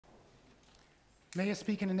May I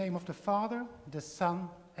speak in the name of the Father, the Son,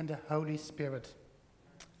 and the Holy Spirit.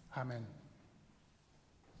 Amen.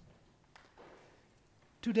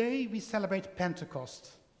 Today we celebrate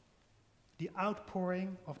Pentecost, the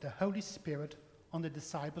outpouring of the Holy Spirit on the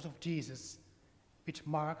disciples of Jesus, which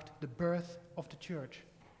marked the birth of the church.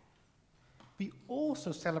 We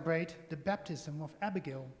also celebrate the baptism of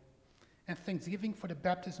Abigail and thanksgiving for the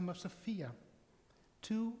baptism of Sophia,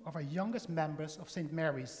 two of our youngest members of St.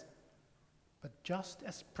 Mary's, but just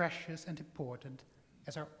as precious and important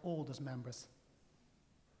as our oldest members.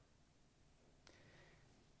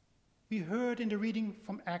 We heard in the reading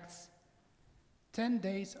from Acts, 10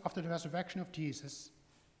 days after the resurrection of Jesus,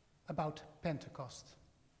 about Pentecost.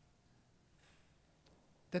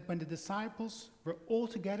 That when the disciples were all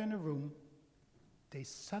together in a room, they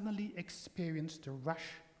suddenly experienced the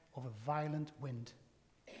rush of a violent wind.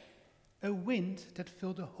 A wind that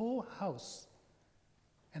filled the whole house,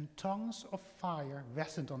 and tongues of fire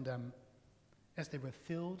rested on them as they were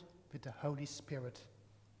filled with the Holy Spirit.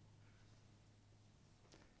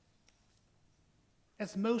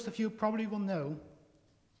 As most of you probably will know,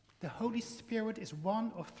 the Holy Spirit is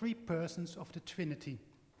one of three persons of the Trinity: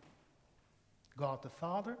 God the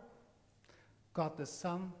Father, God the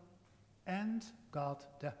Son, and God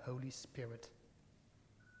the Holy Spirit.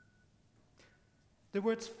 The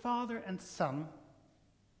words Father and Son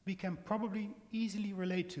we can probably easily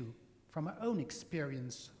relate to from our own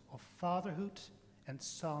experience of fatherhood and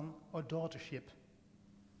son or daughtership.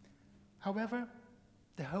 However,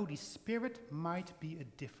 the Holy Spirit might be a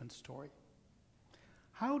different story.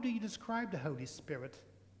 How do you describe the Holy Spirit?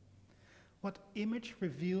 What image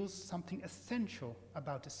reveals something essential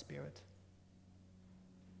about the Spirit?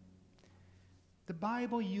 The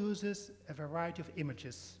Bible uses a variety of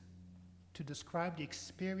images to describe the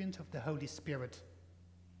experience of the Holy Spirit,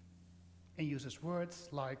 and uses words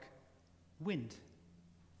like wind,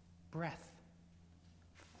 breath,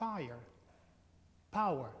 fire,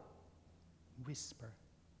 power, whisper.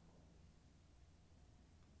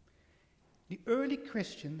 The early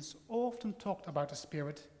Christians often talked about the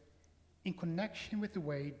Spirit in connection with the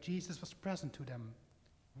way Jesus was present to them,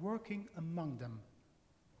 working among them.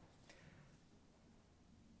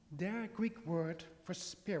 Their Greek word for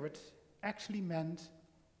spirit actually meant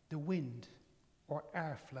the wind or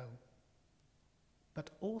airflow, but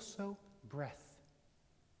also breath,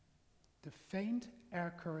 the faint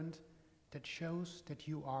air current that shows that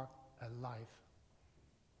you are alive.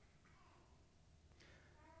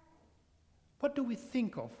 What do we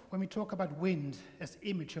think of when we talk about wind as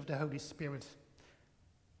image of the Holy Spirit?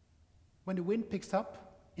 When the wind picks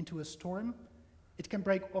up into a storm, it can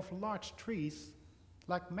break off large trees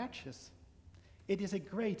like matches. It is a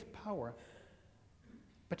great power,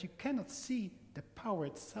 but you cannot see the power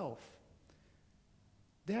itself.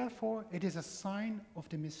 Therefore, it is a sign of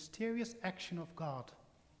the mysterious action of God.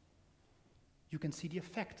 You can see the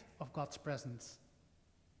effect of God's presence,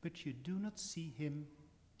 but you do not see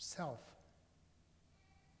himself.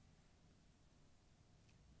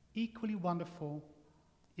 Equally wonderful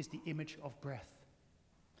is the image of breath.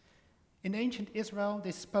 In ancient Israel,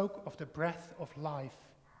 they spoke of the breath of life.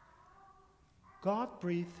 God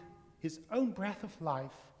breathed his own breath of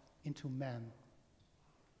life into man.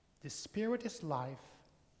 The Spirit is life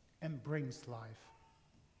and brings life.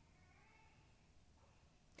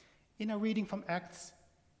 In our reading from Acts,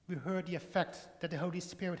 we heard the effect that the Holy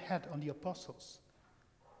Spirit had on the apostles.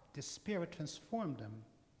 The Spirit transformed them.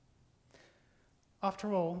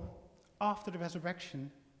 After all, after the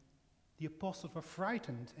resurrection, the apostles were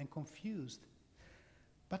frightened and confused,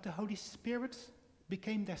 but the Holy Spirit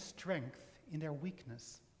became their strength in their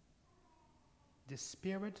weakness. The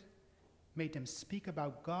Spirit made them speak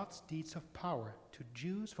about God's deeds of power to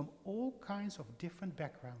Jews from all kinds of different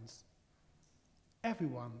backgrounds.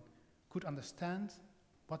 Everyone could understand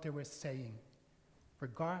what they were saying,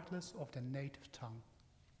 regardless of their native tongue.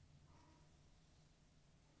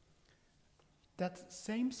 That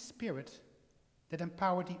same Spirit that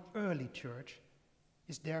empowered the early church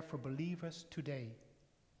is there for believers today,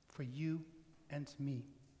 for you and me.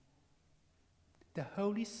 The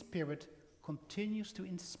Holy Spirit continues to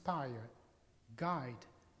inspire, guide,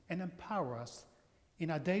 and empower us in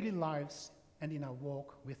our daily lives and in our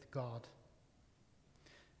walk with God.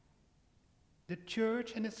 The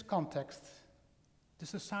church and its context, the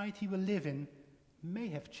society we live in, may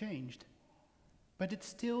have changed, but it's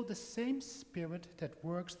still the same Spirit that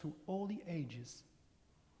works through all the ages.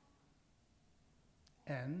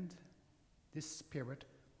 And this Spirit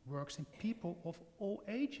works in people of all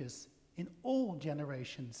ages, in all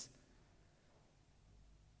generations.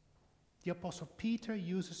 The Apostle Peter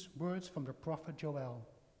uses words from the prophet Joel.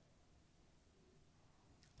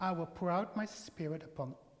 I will pour out my spirit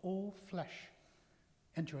upon all flesh,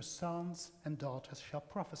 and your sons and daughters shall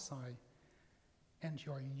prophesy, and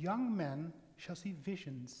your young men shall see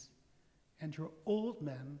visions, and your old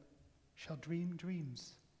men shall dream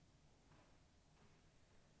dreams.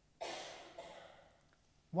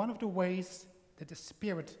 One of the ways that the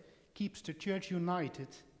Spirit keeps the church united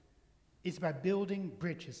is by building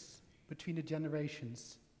bridges between the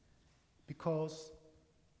generations, because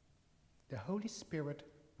the Holy Spirit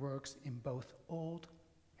works in both old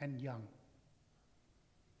and young.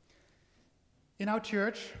 In our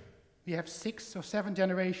church, we have 6 or 7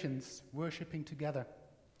 generations worshiping together.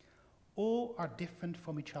 All are different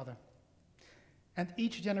from each other. And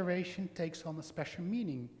each generation takes on a special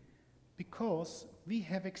meaning because we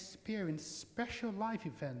have experienced special life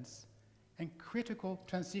events and critical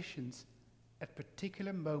transitions at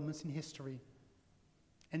particular moments in history.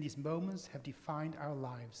 And these moments have defined our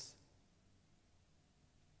lives.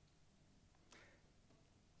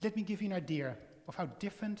 Let me give you an idea of how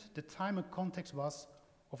different the time and context was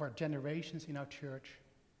of our generations in our church.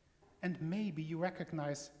 And maybe you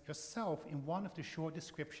recognize yourself in one of the short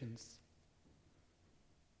descriptions.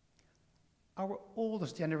 Our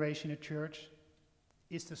oldest generation in church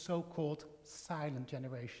is the so-called silent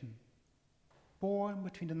generation, born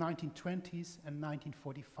between the 1920s and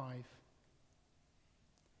 1945.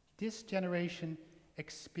 This generation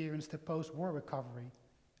experienced the post-war recovery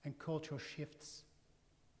and cultural shifts.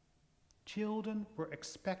 Children were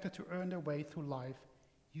expected to earn their way through life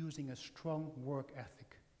using a strong work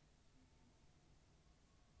ethic.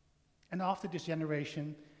 And after this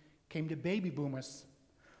generation came the baby boomers,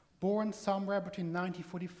 born somewhere between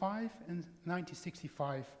 1945 and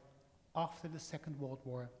 1965, after the Second World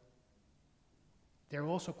War. They're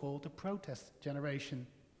also called the protest generation.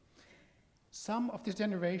 Some of this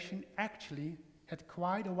generation actually had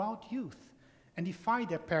quite a wild youth and defied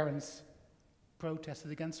their parents,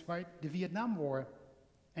 protested against the Vietnam War,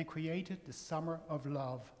 and created the Summer of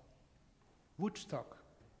Love, Woodstock,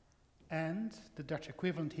 and the Dutch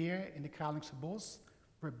equivalent here in the Kralingse Bos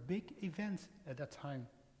were big events at that time.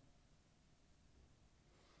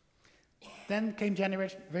 Then came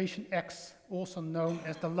Generation X, also known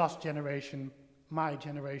as the lost generation, my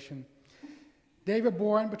generation. They were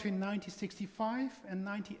born between 1965 and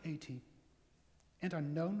 1980 and are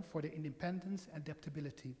known for their independence and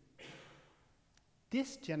adaptability.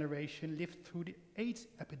 This generation lived through the AIDS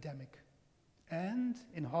epidemic and,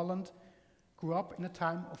 in Holland, grew up in a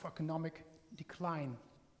time of economic decline.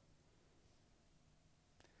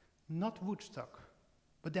 Not Woodstock,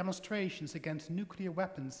 but demonstrations against nuclear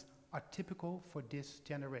weapons are typical for this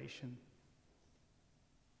generation.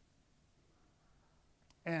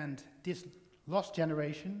 And this lost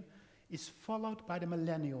generation is followed by the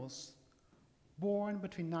millennials, born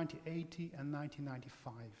between 1980 and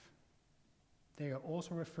 1995. They are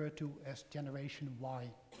also referred to as Generation Y.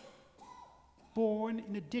 Born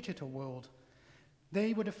in a digital world,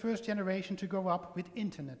 they were the first generation to grow up with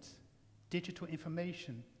internet, digital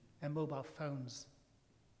information, and mobile phones.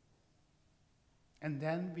 And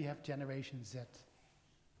then we have Generation Z,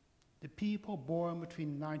 the people born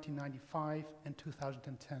between 1995 and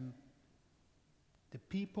 2010. The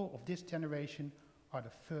people of this generation are the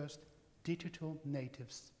first digital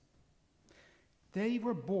natives. They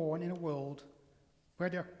were born in a world where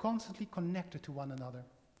they're constantly connected to one another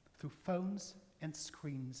through phones and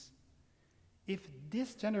screens. If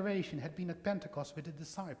this generation had been at Pentecost with the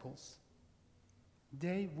disciples,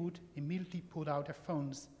 they would immediately pull out their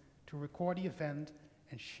phones to record the event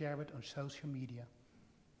and share it on social media.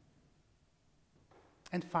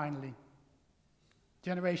 And finally,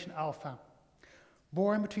 Generation Alpha,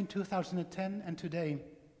 born between 2010 and today,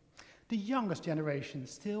 the youngest generation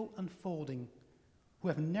still unfolding, who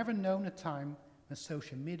have never known a time when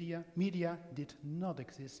social media did not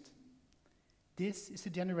exist. This is the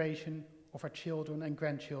generation of our children and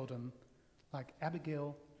grandchildren, like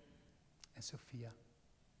Abigail and Sophia.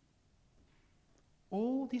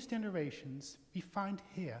 All these generations we find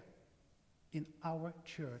here in our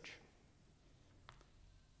church.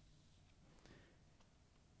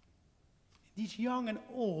 These young and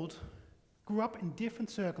old grew up in different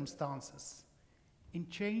circumstances, in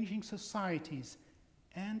changing societies,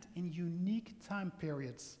 and in unique time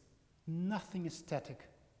periods. Nothing is static.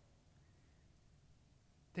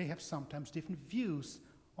 They have sometimes different views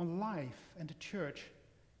on life and the church.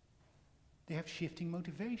 They have shifting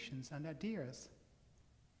motivations and ideas.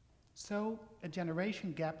 So a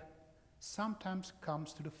generation gap sometimes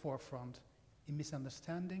comes to the forefront in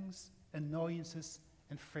misunderstandings, annoyances,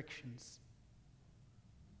 and frictions.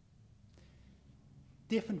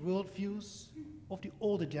 Different worldviews of the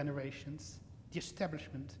older generations the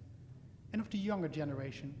establishment, and of the younger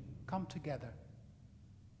generation come together?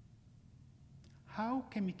 How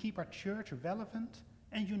can we keep our church relevant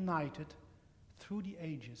and united through the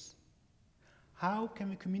ages? How can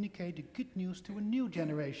we communicate the good news to a new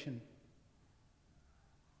generation?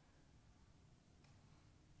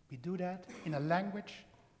 We do that in a language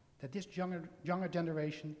that this younger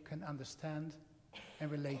generation can understand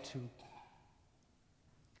and relate to.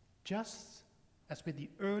 Just as with the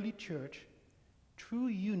early church, true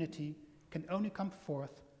unity can only come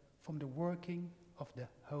forth from the working of the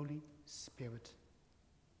Holy Spirit.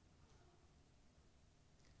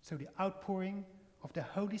 So the outpouring of the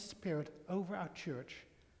Holy Spirit over our church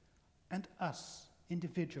and us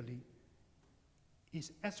individually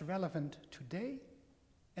is as relevant today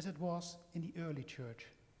as it was in the early church.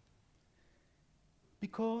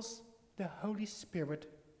 Because the Holy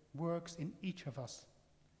Spirit works in each of us,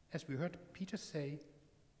 as we heard Peter say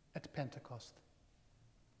at Pentecost.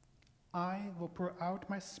 I will pour out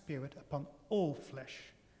my Spirit upon all flesh,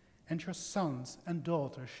 and your sons and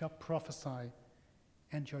daughters shall prophesy,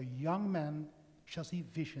 and your young men shall see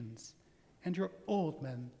visions, and your old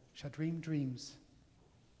men shall dream dreams.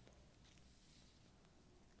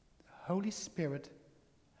 The Holy Spirit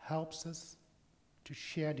helps us to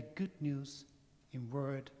share the good news in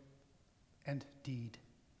word and deed,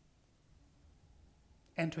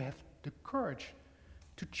 and to have the courage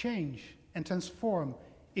to change and transform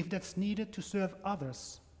if that's needed to serve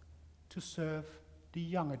others, to serve the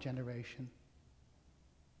younger generation.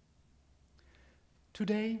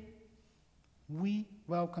 Today, we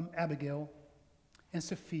welcome Abigail and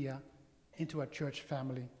Sophia into our church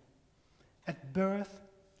family. At birth,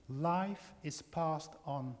 life is passed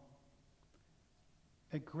on.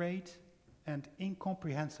 A great and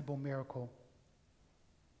incomprehensible miracle.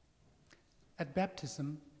 At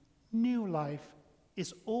baptism, new life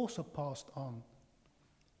is also passed on.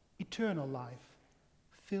 Eternal life,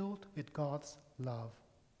 filled with God's love.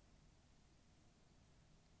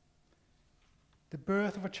 The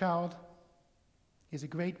birth of a child is a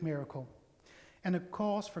great miracle and a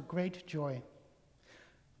cause for great joy.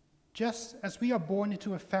 Just as we are born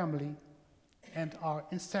into a family and are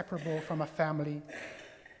inseparable from a family,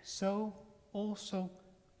 so also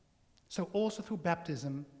through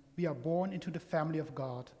baptism we are born into the family of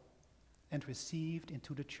God and received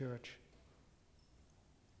into the church.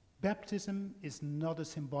 Baptism is not a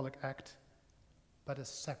symbolic act, but a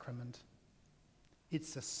sacrament.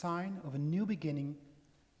 It's a sign of a new beginning,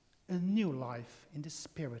 a new life in the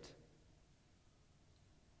Spirit.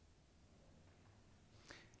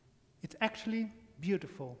 It's actually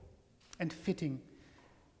beautiful and fitting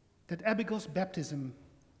that Abigail's baptism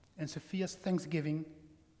and Sophia's thanksgiving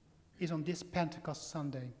is on this Pentecost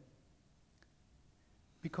Sunday.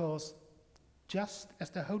 Because just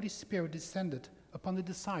as the Holy Spirit descended upon the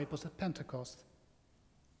disciples at Pentecost,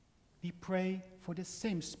 we pray for the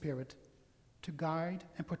same Spirit to guide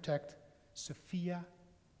and protect Sophia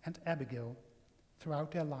and Abigail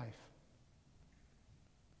throughout their life.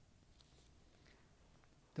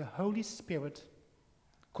 The Holy Spirit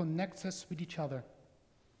connects us with each other,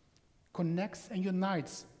 connects and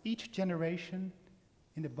unites each generation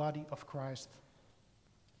in the body of Christ.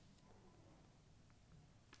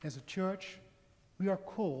 As a church, we are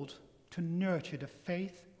called to nurture the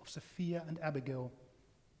faith of Sophia and Abigail.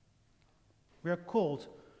 We are called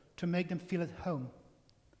to make them feel at home,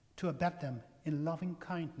 to abet them in loving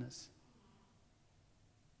kindness.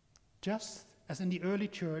 Just as in the early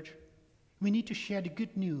church, we need to share the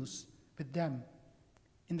good news with them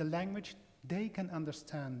in the language they can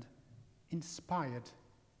understand, inspired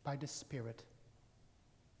by the Spirit.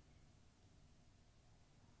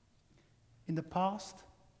 In the past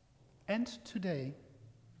and today,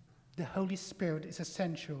 the Holy Spirit is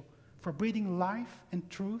essential for breathing life and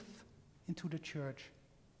truth into the church,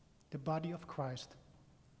 the body of Christ.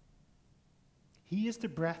 He is the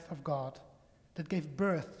breath of God that gave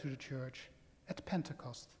birth to the church at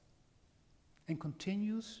Pentecost and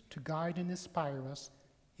continues to guide and inspire us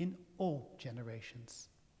in all generations.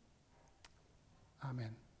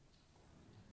 Amen.